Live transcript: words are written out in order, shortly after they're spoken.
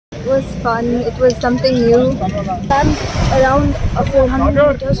It was fun. It was something new. I'm around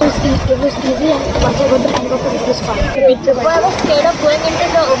 400 meters. It was easy, and once I got the hang of it, it was fun. I was scared of going into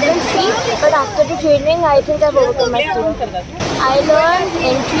the open sea, but after the training, I think I've overcome my fear. I learned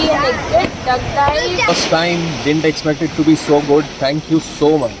entry and exit, duck dive. First time, didn't expect it to be so good. Thank you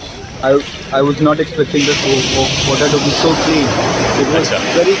so much. I was not expecting the water to be so clean. It was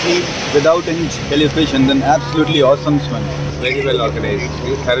very clean, without any jellyfish, and then absolutely awesome swim. Very well organized.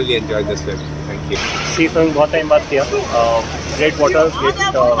 We thoroughly enjoyed this trip. Thank you. Sea swimming बहुत time बाद किया. Great water, great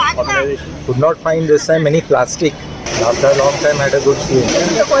organization. Could not find this time any plastic. After a long time, I had a good swim.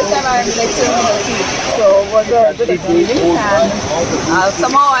 This is the first time I'm like swimming in the sea, so it was a good experience, and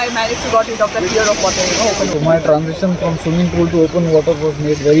somehow I managed to got rid of the fear of water. Open water. So my transition from swimming pool to open water was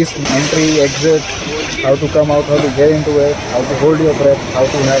made very smooth. Entry, exit, how to come out, how to get into it, how to hold your breath, how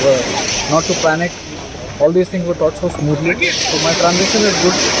to have not to panic. All these things were taught so smoothly. So my transition is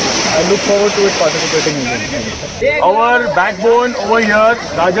good. I look forward to it participating again. Our backbone over here,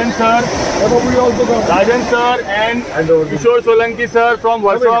 Rajan sir, and Kishore Solanki sir from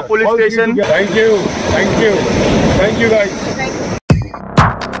Warsaw Police Station. Thank you, thank you, thank you guys.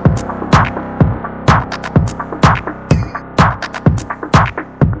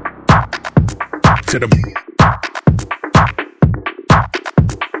 To the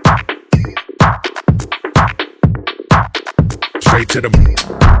straight to the break.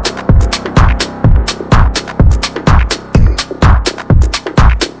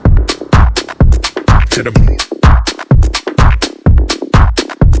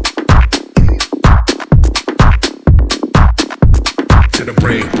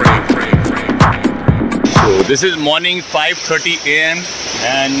 So this is morning 5:30 AM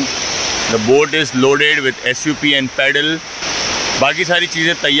and the boat is loaded with SUP and pedal. बाकी सारी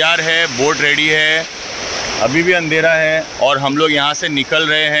चीज़ें तैयार है, boat ready है. अभी भी अंधेरा है और हम लोग यहाँ से निकल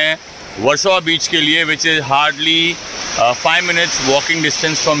रहे हैं वर्सोवा बीच के लिए, which is hardly 5 minutes walking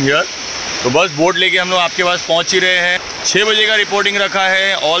distance from here. तो बस बोट लेके हम लोग आपके पास पहुँच ही रहे हैं. 6 बजे का रिपोर्टिंग रखा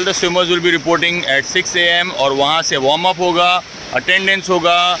है. All the swimmers will be reporting at 6 AM और वहाँ से वार्म अप होगा, अटेंडेंस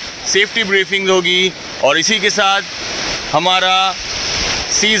होगा, सेफ्टी ब्रीफिंग होगी और इसी के साथ हमारा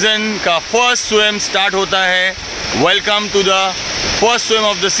सीज़न का फर्स्ट स्विम स्टार्ट होता है. Welcome to the first swim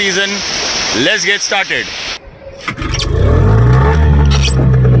of the season. Let's get started.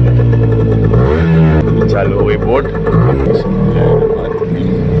 चलो वही बोट,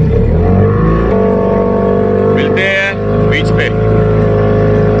 मिलते हैं बीच पे.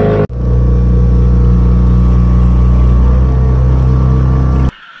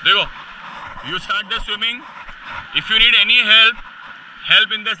 देखो, you start the swimming. If you need any help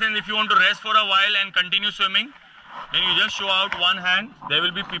in the sense if you want to rest for a while and continue swimming, then you just show out one hand. There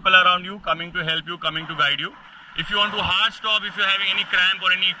will be people around you coming to help you, coming to guide you. If you want to hard stop, if you're having any cramp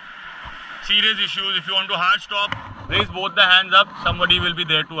or any serious issues, if you want to hard stop, raise both the hands up. Somebody will be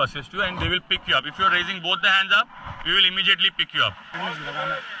there to assist you and they will pick you up. If you're raising both the hands up, we will immediately pick you up.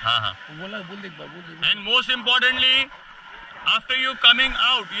 And most importantly, after you coming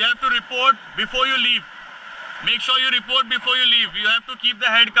out, you have to report before you leave. Make sure you report before you leave. You have to keep the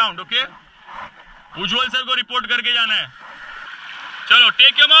head count, okay? Ujjwal sir को report करके जाना है. चलो,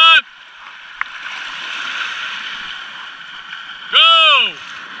 take your mark. Go.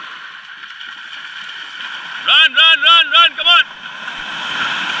 Run, come on.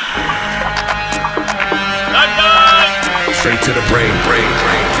 Straight to the brain.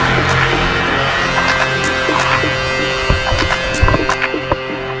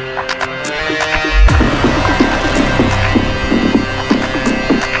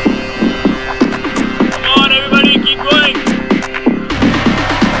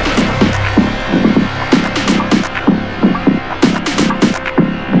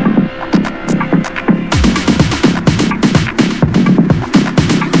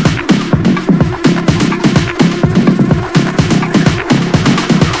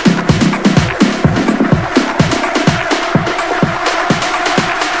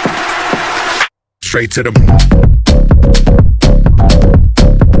 Straight to the.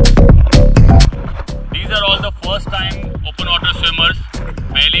 These are all the first time open water swimmers.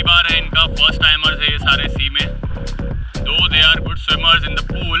 पहली बार है इनका, first timers है ये सारे sea में. Though they are good swimmers in the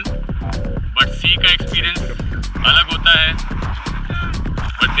pool, but sea का experience अलग होता है.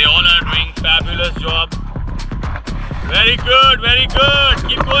 But they all are doing fabulous job. Very good.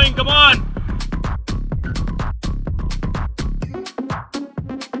 Keep going. Come on.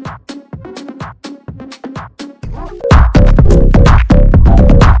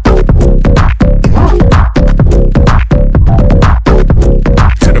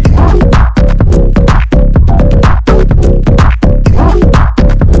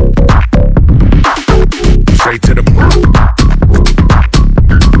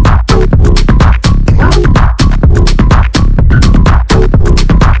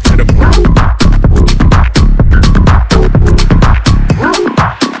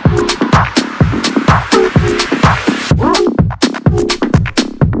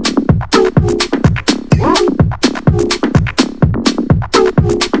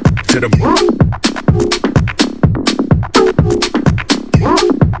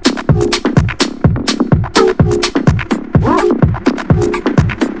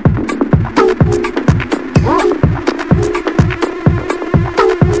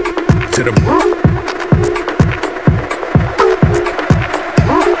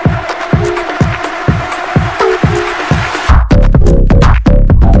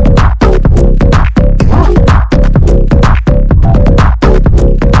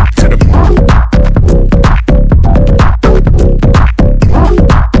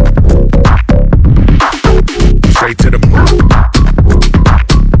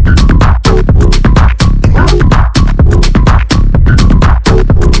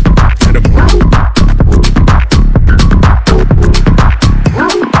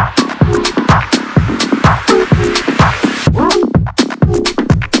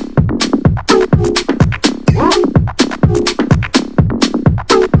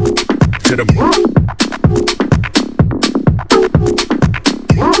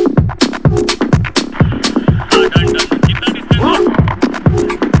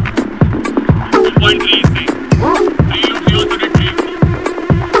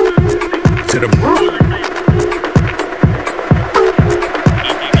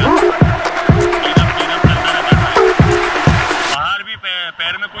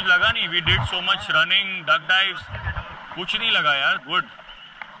 Sprints, running, duck dives, कुछ नहीं लगा यार. Good.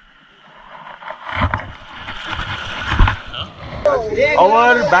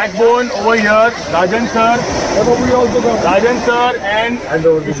 Our backbone over here, Rajan sir and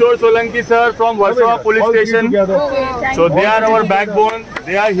Kishore Solanki sir from Warsaw Police Station. So they are our backbone.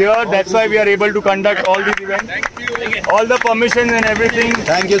 They are here. That's why we are able to conduct all these events. All the permissions and everything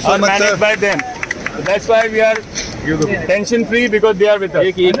are managed by them. So that's why we are tension free because they are with us.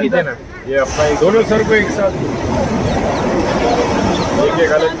 एक ही देना. ये अपना दोनों sir को एक साथ.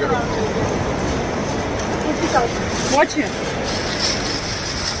 एक अलग करो. Watch here.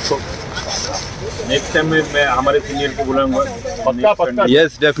 नेक्स्ट टाइम मैं हमारे सीनियर को बुलाऊंगा. पक्का. Yes,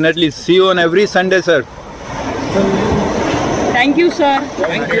 definitely. See you on every Sunday, sir. Thank you, sir.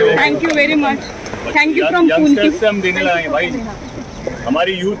 Thank you very much. Thank you from Pune. Youngsters से हम देने लगे भाई.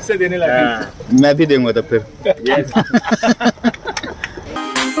 हमारी यूथ से देने लगे. मैं भी दूंगा तब फिर. Yes.